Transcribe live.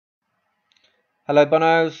Hello,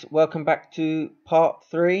 Bonos. Welcome back to part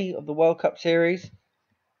 3 of the World Cup series.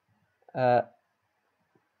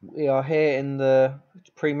 We are here in the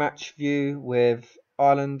pre-match view with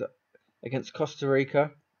Ireland against Costa Rica.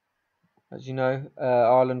 As you know,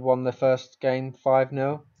 Ireland won their first game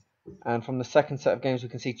 5-0. And from the second set of games, we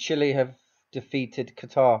can see Chile have defeated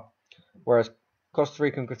Qatar, whereas Costa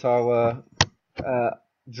Rica and Qatar were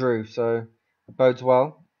drew. So it bodes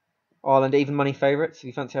well. Ireland even money favourites. If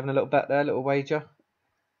you fancy having a little bet there, a little wager.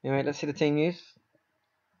 Anyway, let's see the team news.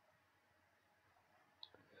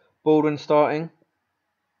 Baldwin starting.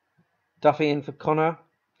 Duffy in for Connor.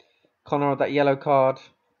 Connor had that yellow card.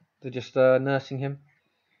 They're just nursing him.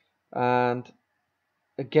 And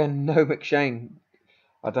again, no McShane.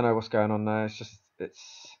 I don't know what's going on there.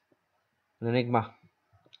 It's an enigma.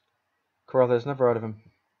 Carruthers, never heard of him.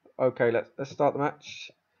 Okay, let's start the match.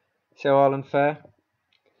 See how Ireland fare.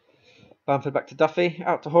 Bamford back to Duffy.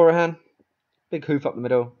 Out to Horahan. Big hoof up the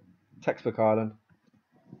middle. Textbook Ireland.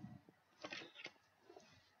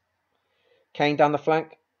 Kane down the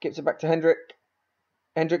flank. Gives it back to Hendrick.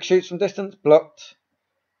 Hendrick shoots from distance. Blocked.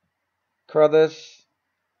 Carruthers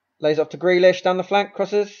lays off to Grealish down the flank.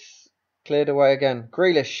 Crosses. Cleared away again.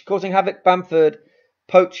 Grealish causing havoc. Bamford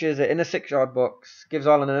poaches it in the 6-yard box. Gives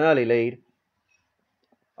Ireland an early lead.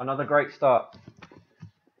 Another great start.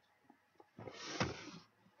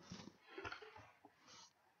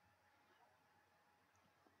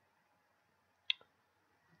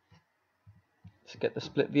 Let's get the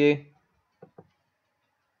split view.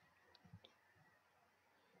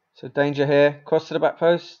 So danger here. Cross to the back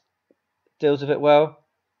post. Deals with it well.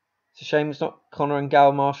 It's a shame it's not Connor and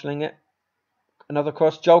Gal marshalling it. Another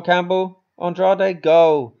cross. Joel Campbell. Andrade.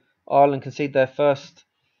 Goal. Ireland concede their first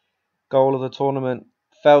goal of the tournament.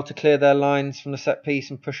 Failed to clear their lines from the set piece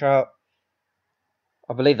and push out.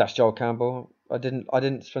 I believe that's Joel Campbell. I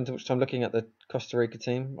didn't spend too much time looking at the Costa Rica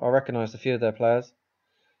team. I recognised a few of their players.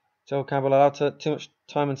 Joel Campbell allowed too much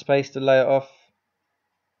time and space to lay it off.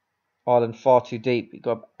 Ireland far too deep. You've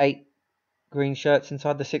got 8 green shirts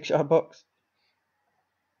inside the 6-yard box.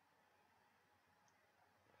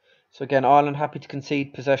 So again, Ireland happy to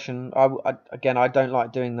concede possession. I don't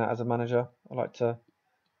like doing that as a manager. I like to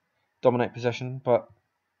dominate possession, but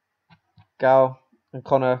Gal and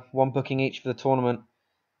Connor, one booking each for the tournament,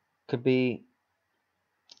 could be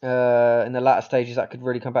in the latter stages that could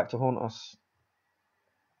really come back to haunt us.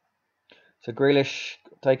 So Grealish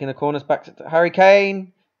taking the corners back to Harry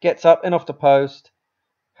Kane. Gets up in off the post.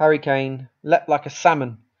 Harry Kane leapt like a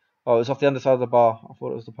salmon. Oh, it was off the underside of the bar. I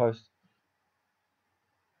thought it was the post.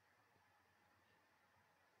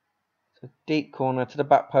 So deep corner to the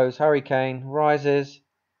back post. Harry Kane rises.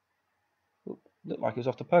 Looked like it was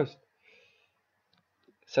off the post.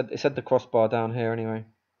 It said the crossbar down here anyway.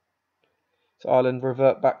 So Ireland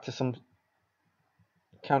revert back to some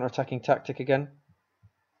counter-attacking tactic again.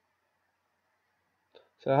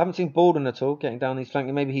 So I haven't seen Baldwin at all getting down these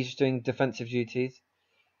flanks. Maybe he's just doing defensive duties.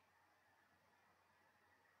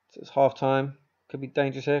 So it's half time. Could be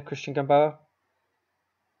dangerous here. Christian Gamboa.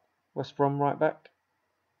 West Brom right back.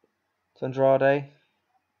 To Andrade.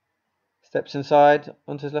 Steps inside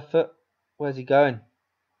onto his left foot. Where's he going?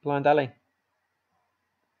 Blind alley.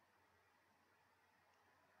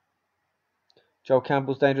 Joel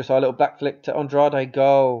Campbell's dangerous. Our little black flick to Andrade.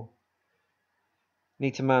 Goal.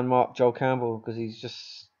 Need to man mark Joel Campbell because he's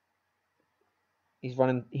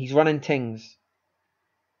running things.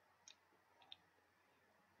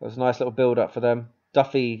 That was a nice little build up for them.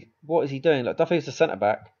 Duffy, what is he doing? Look, Duffy is the centre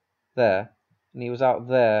back there, and he was out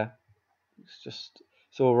there. It's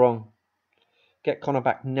all wrong. Get Connor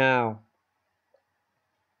back now.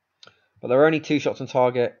 But there were only 2 shots on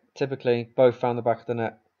target. Typically, both found the back of the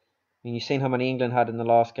net. I mean, you've seen how many England had in the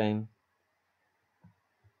last game.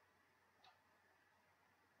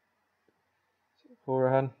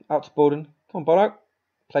 Horahan out to Baldwin. Come on, Bono.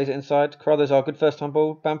 Plays it inside. Carruthers, our good first time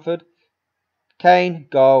ball. Bamford. Kane.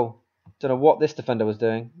 Goal. Don't know what this defender was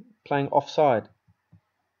doing. Playing offside.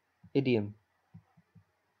 Idiom.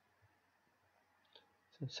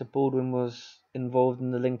 So Baldwin was involved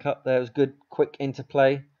in the link up there. It was good, quick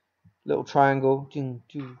interplay. Little triangle.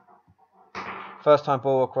 First time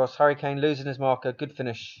ball across. Harry Kane losing his marker. Good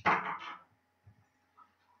finish.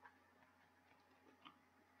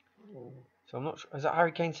 So I'm not sure. Is that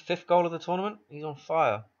Harry Kane's 5th goal of the tournament? He's on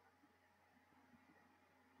fire.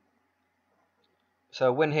 So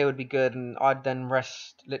a win here would be good, and I'd then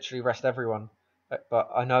literally rest everyone. But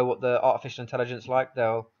I know what the artificial intelligence like.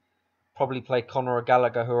 They'll probably play Connor or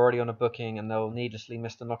Gallagher, who are already on a booking, and they'll needlessly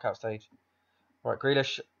miss the knockout stage. Right,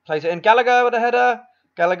 Grealish plays it in. Gallagher with a header.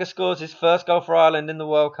 Gallagher scores his first goal for Ireland in the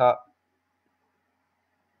World Cup.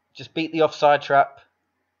 Just beat the offside trap.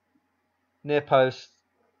 Near post.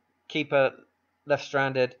 Keeper left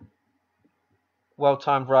stranded. Well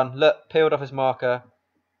timed run. Look, peeled off his marker.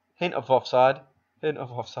 Hint of offside.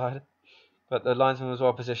 But the linesman was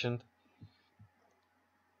well positioned.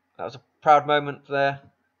 That was a proud moment there.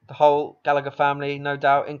 The whole Gallagher family, no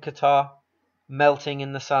doubt, in Qatar, melting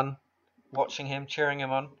in the sun, watching him, cheering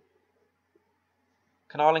him on.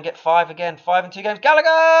 Can Ireland get 5 again? 5 in 2 games. Gallagher!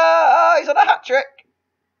 Oh, he's on a hat-trick!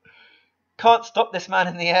 Can't stop this man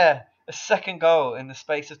in the air. A second goal in the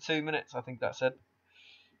space of 2 minutes, I think that said.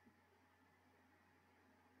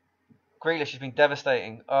 Grealish has been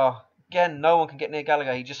devastating. Oh, again, no one can get near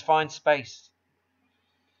Gallagher. He just finds space.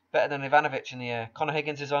 Better than Ivanovic in the air. Conor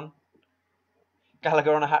Higgins is on.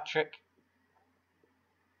 Gallagher on a hat-trick.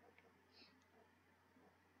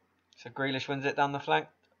 So Grealish wins it down the flank.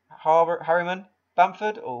 Harriman.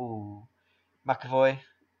 Bamford. Oh, McAvoy.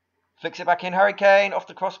 Flicks it back in. Harry Kane off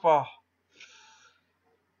the crossbar.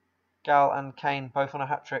 Gal and Kane both on a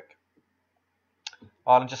hat-trick.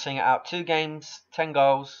 Ireland just seeing it out. 2 games, 10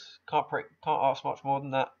 goals. Can't ask much more than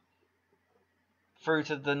that. Through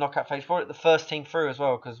to the knockout phase. Probably the first team through as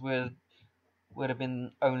well, because would have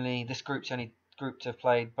been this group's only group to have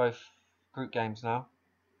played both group games now.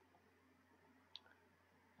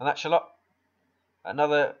 And that's Charlotte.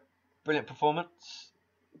 Another brilliant performance.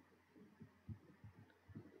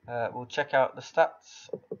 We'll check out the stats.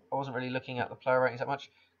 I wasn't really looking at the player ratings that much.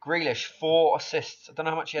 Grealish, 4 assists. I don't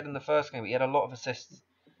know how much he had in the first game, but he had a lot of assists.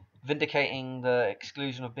 Vindicating the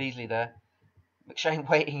exclusion of Beasley there. McShane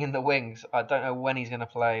waiting in the wings. I don't know when he's going to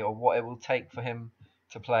play or what it will take for him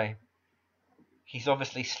to play. He's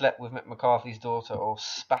obviously slept with Mick McCarthy's daughter or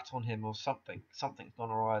spat on him or something. Something's gone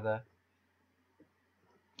awry there.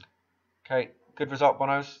 Okay, good result,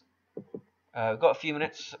 Bonos. We've got a few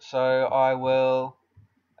minutes, so I will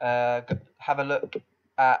have a look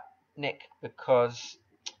at Nick because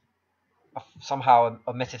I somehow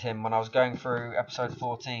omitted him when I was going through episode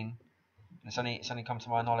 14. It's only come to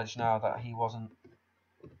my knowledge now that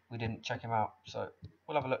we didn't check him out. So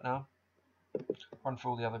we'll have a look now. Run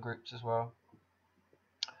through all the other groups as well.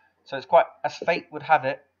 So it's quite, as fate would have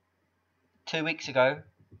it, 2 weeks ago,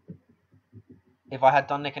 if I had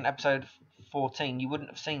done Nick in episode 14, you wouldn't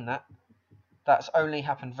have seen that. That's only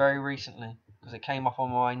happened very recently because it came up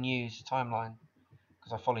on my news timeline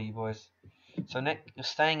because I follow you boys. So Nick, you're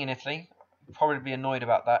staying in Italy. You'll probably be annoyed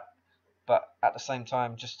about that, but at the same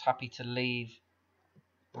time, just happy to leave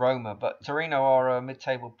Roma. But Torino are a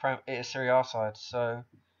mid-table Serie A side, so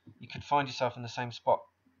you could find yourself in the same spot.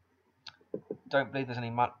 Don't believe there's any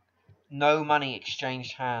money. No money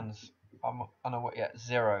exchanged hands. I don't know what yet.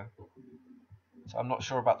 0. So I'm not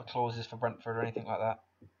sure about the clauses for Brentford or anything like that.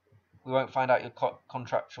 We won't find out your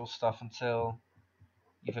contractual stuff until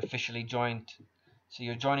you've officially joined. So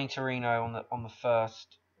you're joining Torino on the 1st.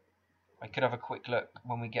 I could have a quick look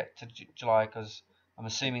when we get to July because I'm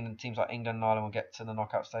assuming that teams like England and Ireland will get to the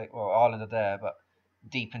knockout stage. Well, Ireland are there, but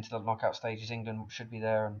deep into the knockout stages, England should be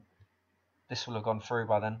there, and this will have gone through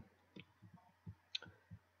by then.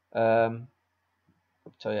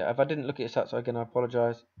 So yeah, if I didn't look at your stats again, I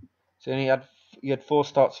apologise. So you had 4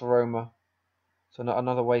 starts for Roma, so not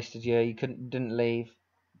another wasted year. You didn't leave,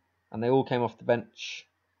 and they all came off the bench.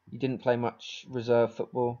 You didn't play much reserve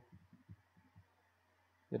football.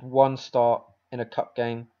 You had 1 start in a cup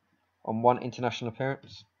game on 1 international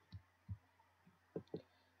appearance.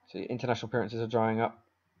 So your international appearances are drying up.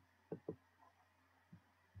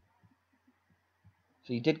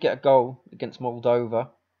 So you did get a goal against Moldova.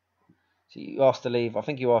 So you asked to leave. I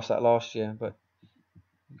think you asked that last year, but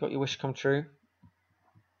you got your wish come true.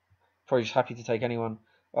 Probably just happy to take anyone.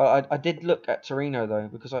 I did look at Torino though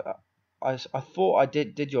because I thought I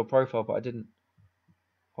did your profile, but I didn't.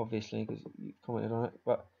 Obviously, because you commented on it.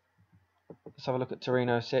 But let's have a look at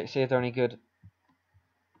Torino. See if they're any good.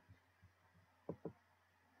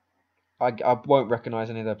 I won't recognise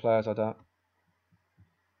any of their players. I doubt.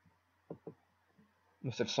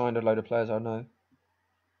 Must have signed a load of players I know.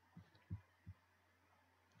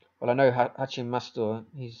 Well, I know Hachim Mastor.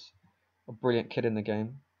 He's a brilliant kid in the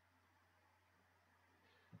game.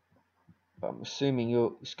 But I'm assuming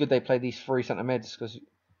it's good they play these 3 centre mids because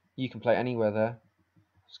you can play anywhere there.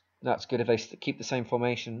 That's good if they keep the same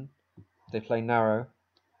formation. They play narrow.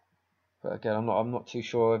 But again, I'm not too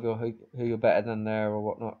sure if who you're better than there or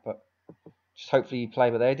whatnot. But just hopefully you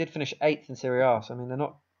play. But they did finish 8th in Serie A, so I mean they're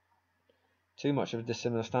not too much of a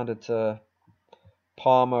dissimilar standard to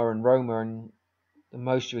Parma and Roma, and the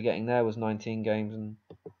most you were getting there was 19 games, and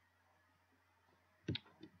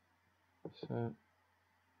so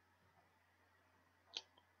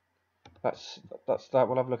that's that.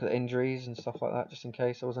 We'll have a look at injuries and stuff like that, just in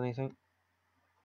case there was anything.